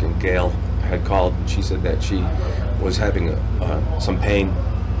in New York, and Gail had called, and she said that she was having some pain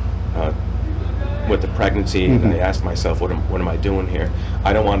with the pregnancy, and I asked myself, what am I doing here?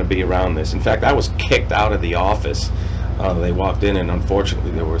 I don't want to be around this. In fact, I was kicked out of the office. They walked in, and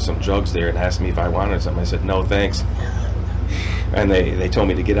unfortunately there were some drugs there, and asked me if I wanted some. I said, no thanks. And they told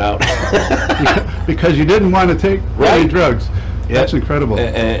me to get out. Because you didn't want to take any drugs. Yeah. That's incredible.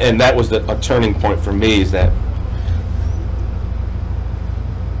 And that was a turning point for me, is that,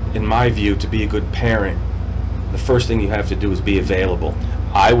 in my view, to be a good parent, the first thing you have to do is be available.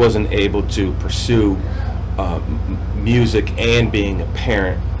 I wasn't able to pursue music and being a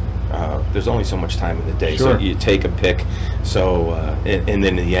parent. There's only so much time in the day, so you take a pick. So, and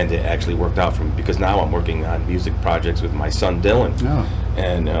then in the end, it actually worked out for me, because now I'm working on music projects with my son Dylan,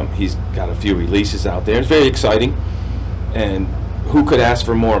 and he's got a few releases out there. It's very exciting, and who could ask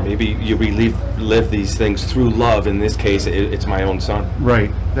for more? Maybe you live these things through love. In this case, it's my own son.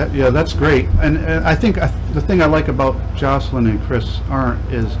 Right. That's great. And I think the thing I like about Jocelyn and Chris Arndt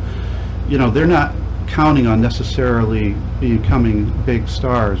is, they're not counting on necessarily becoming big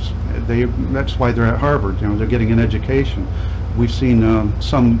stars. That's why they're at Harvard. They're getting an education. We've seen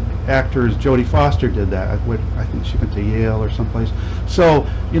some actors. Jodie Foster did that. I think she went to Yale or someplace. So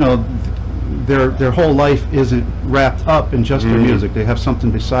their whole life isn't wrapped up in just their music. They have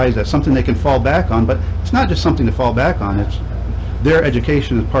something besides that, something they can fall back on. But it's not just something to fall back on. It's their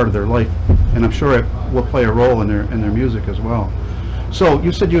education is part of their life, and I'm sure it will play a role in their music as well. So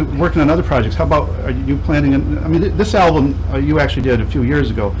you said you're working on other projects. How about, are you planning this album you actually did a few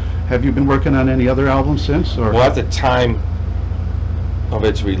years ago. Have you been working on any other albums since? Or? Well, at the time of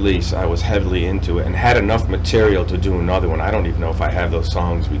its release, I was heavily into it and had enough material to do another one. I don't even know if I have those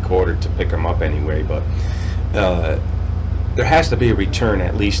songs recorded to pick them up anyway, but there has to be a return,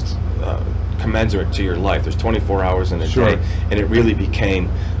 at least commensurate to your life. There's 24 hours in a day, and it really became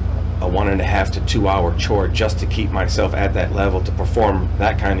a 1.5 to 2 hour chore just to keep myself at that level to perform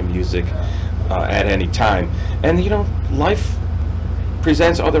that kind of music at any time. And life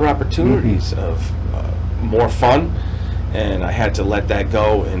presents other opportunities of more fun, and I had to let that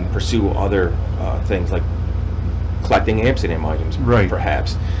go and pursue other things like collecting Amsterdam items,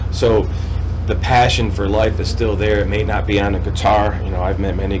 perhaps. So the passion for life is still there. It may not be on a guitar. I've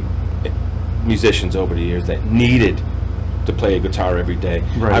met many musicians over the years that needed to play a guitar every day.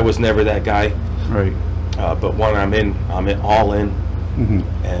 I was never that guy. But when I'm all in,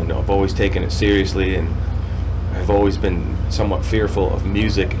 and I've always taken it seriously, and I've always been somewhat fearful of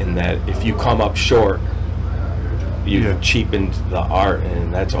music in that if you come up short, you've cheapened the art,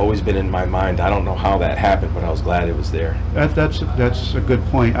 and that's always been in my mind. I don't know how that happened, but I was glad it was there. That's a good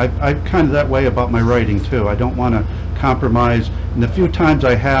point. I'm kind of that way about my writing too. I don't want to compromise, and the few times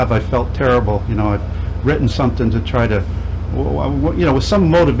I have, I felt terrible. I've written something to try to, with some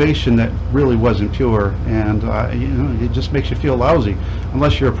motivation that really wasn't pure, and it just makes you feel lousy,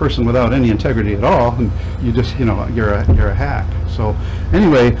 unless you're a person without any integrity at all, and you just, you're a hack. So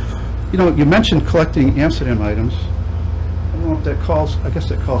anyway, you mentioned collecting Amsterdam items. I don't know if that calls. I guess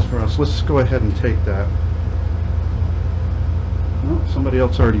that calls for us. Let's go ahead and take that. Well, somebody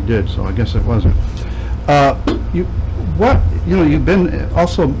else already did, so I guess it wasn't. You've been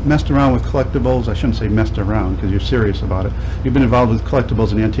also messed around with collectibles. I shouldn't say messed around, because you're serious about it. You've been involved with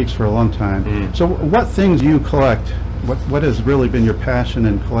collectibles and antiques for a long time. So what things do you collect? What has really been your passion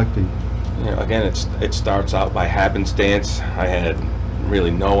in collecting? Again, it starts out by happenstance. I had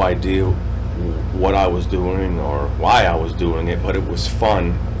really no idea what I was doing or why I was doing it, but it was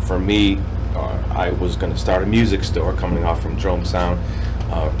fun for me. I was going to start a music store coming off from Drome Sound,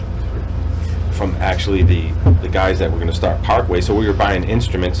 from actually the guys that were going to start Parkway. So we were buying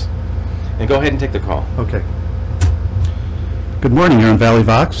instruments. And go ahead and take the call. Okay. Good morning. You're on Valley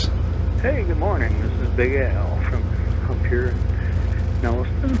Vox. Hey, good morning. This is Big Al from up here in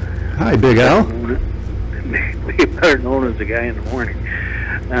Nelliston. Hi, Big Al. Better known as the guy in the morning.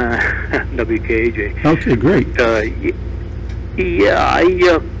 WKAJ. Okay, great. Yeah,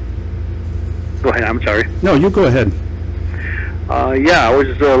 go ahead, I'm sorry. No, you go ahead. Yeah, I was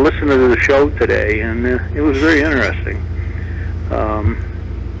listening to the show today, and it was very interesting. I'm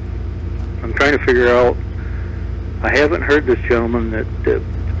trying to figure out, I haven't heard this gentleman that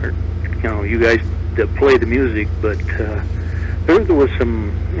you guys that play the music, but there was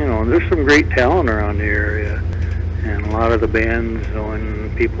some, there's some great talent around the area, and a lot of the bands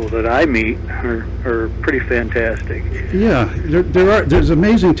and people that I meet are pretty fantastic. Yeah, there's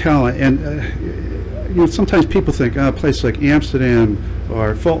amazing talent, and sometimes people think, a place like Amsterdam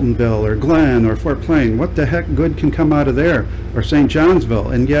or Fultonville or Glen or Fort Plain, what the heck good can come out of there, or St. Johnsville?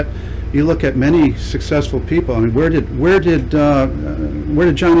 And yet you look at many successful people. I mean, where did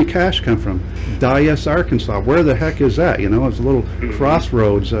Johnny Cash come from? Dyess, Arkansas. Where the heck is that? It's a little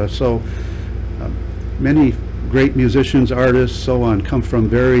crossroads. So many great musicians, artists, so on, come from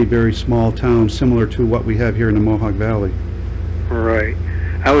very, very small towns, similar to what we have here in the Mohawk Valley. Right.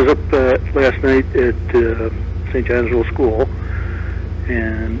 I was up last night at St. Johnsville School,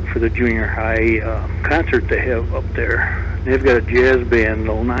 and for the junior high concert they have up there. They've got a jazz band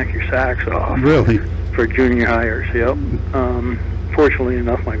that'll knock your socks off. Really? For junior hires, yep. Fortunately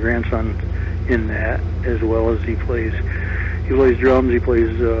enough, my grandson's in that, as well as he plays drums, he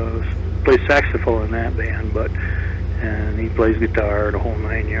plays saxophone in that band, and he plays guitar, the whole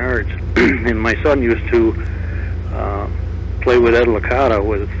 9 yards. And my son used to play with Ed Licata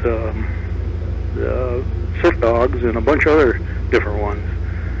with the Surf Dogs and a bunch of other different ones.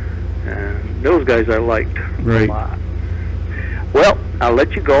 And those guys I liked a lot. Well, I'll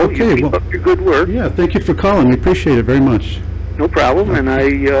let you go. Okay, you keep up your good work. Yeah, thank you for calling. We appreciate it very much. No problem, and I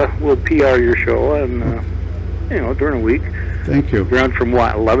will PR your show and during the week. Thank you. You're on from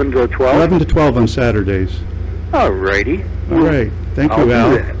what, 11 to 12? 11 to 12 on Saturdays. All righty. All right. Thank you,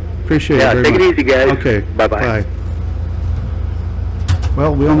 Al. Appreciate it very much. Yeah, take it easy, guys. Okay. Bye-bye. Bye.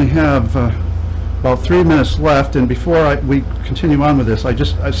 Well, we only have about 3 minutes left, and before we continue on with this,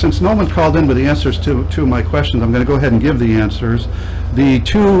 since no one called in with the answers to my questions, I'm going to go ahead and give the answers. The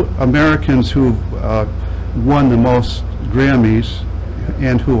two Americans who won the most Grammys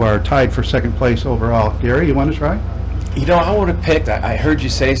and who are tied for second place overall. Gary, you want to try? I would have picked, I heard you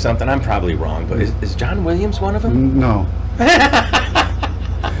say something, I'm probably wrong, but is John Williams one of them? No.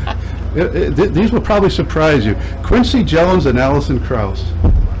 These will probably surprise you. Quincy Jones and Alison Krauss.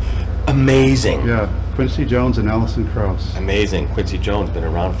 Amazing. Yeah, Quincy Jones and Alison Krauss. Amazing. Quincy Jones been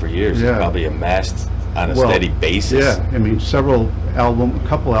around for years. Yeah. He's probably amassed on a steady basis. Yeah, I mean, a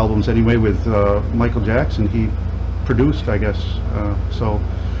couple albums anyway with Michael Jackson. He produced, I guess.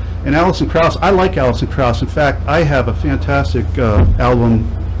 And Alison Krauss, I like Alison Krauss. In fact, I have a fantastic album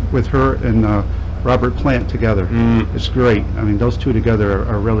with her and Robert Plant together. It's great. I mean, those two together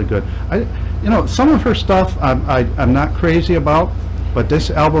are really good. Some of her stuff I'm not crazy about, but this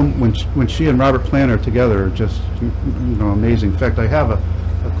album, when she and Robert Plant are together, are just amazing. In fact, I have a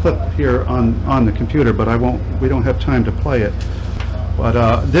clip here on the computer, but we don't have time to play it.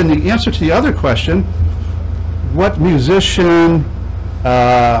 But then the answer to the other question, what musician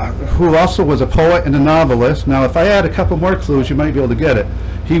who also was a poet and a novelist. Now, if I add a couple more clues, you might be able to get it.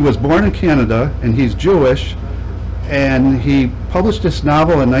 He was born in Canada, and he's Jewish, and he published this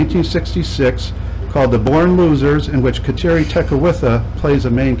novel in 1966 called The Born Losers, in which Kateri Tekakwitha plays a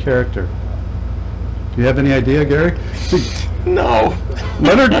main character. Do you have any idea, Gary? No.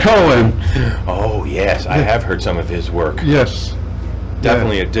 Leonard Cohen. Oh, yes. I have heard some of his work. Yes.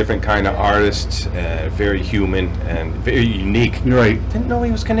 Definitely a different kind of artist, very human and very unique. You're right. Didn't know he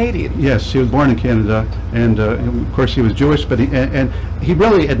was Canadian. Yes, he was born in Canada, and of course he was Jewish, but he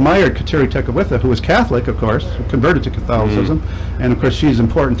really admired Kateri Tekakwitha, who was Catholic, of course, who converted to Catholicism, and of course she's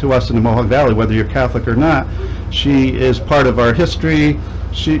important to us in the Mohawk Valley, whether you're Catholic or not. She is part of our history.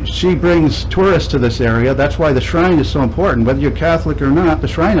 She brings tourists to this area. That's why the shrine is so important. Whether you're Catholic or not, the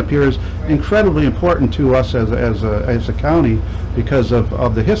shrine up here is incredibly important to us as a county because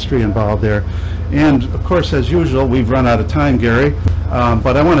of the history involved there. And of course, as usual, we've run out of time, Gary.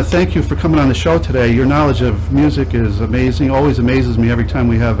 But I want to thank you for coming on the show today. Your knowledge of music is amazing. Always amazes me every time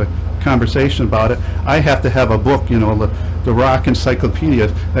we have a conversation about it. I have to have a book, the Rock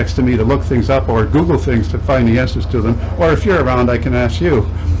Encyclopedia next to me to look things up or Google things to find the answers to them. Or if you're around, I can ask you.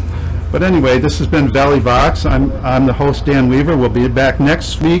 But anyway, this has been Valley Vox. I'm the host, Dan Weaver. We'll be back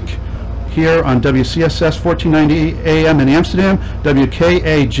next week here on WCSS 1490 AM in Amsterdam,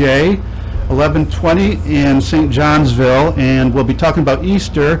 WKAJ 1120 in St. Johnsville, and we'll be talking about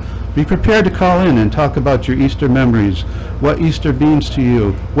Easter Be prepared to call in and talk about your Easter memories, what Easter means to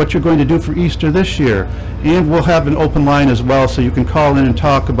you, what you're going to do for Easter this year. And we'll have an open line as well, so you can call in and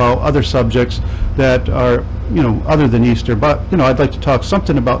talk about other subjects that are, other than Easter. But, I'd like to talk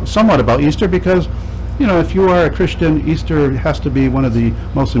somewhat about Easter because, if you are a Christian, Easter has to be one of the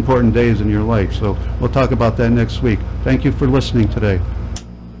most important days in your life. So we'll talk about that next week. Thank you for listening today.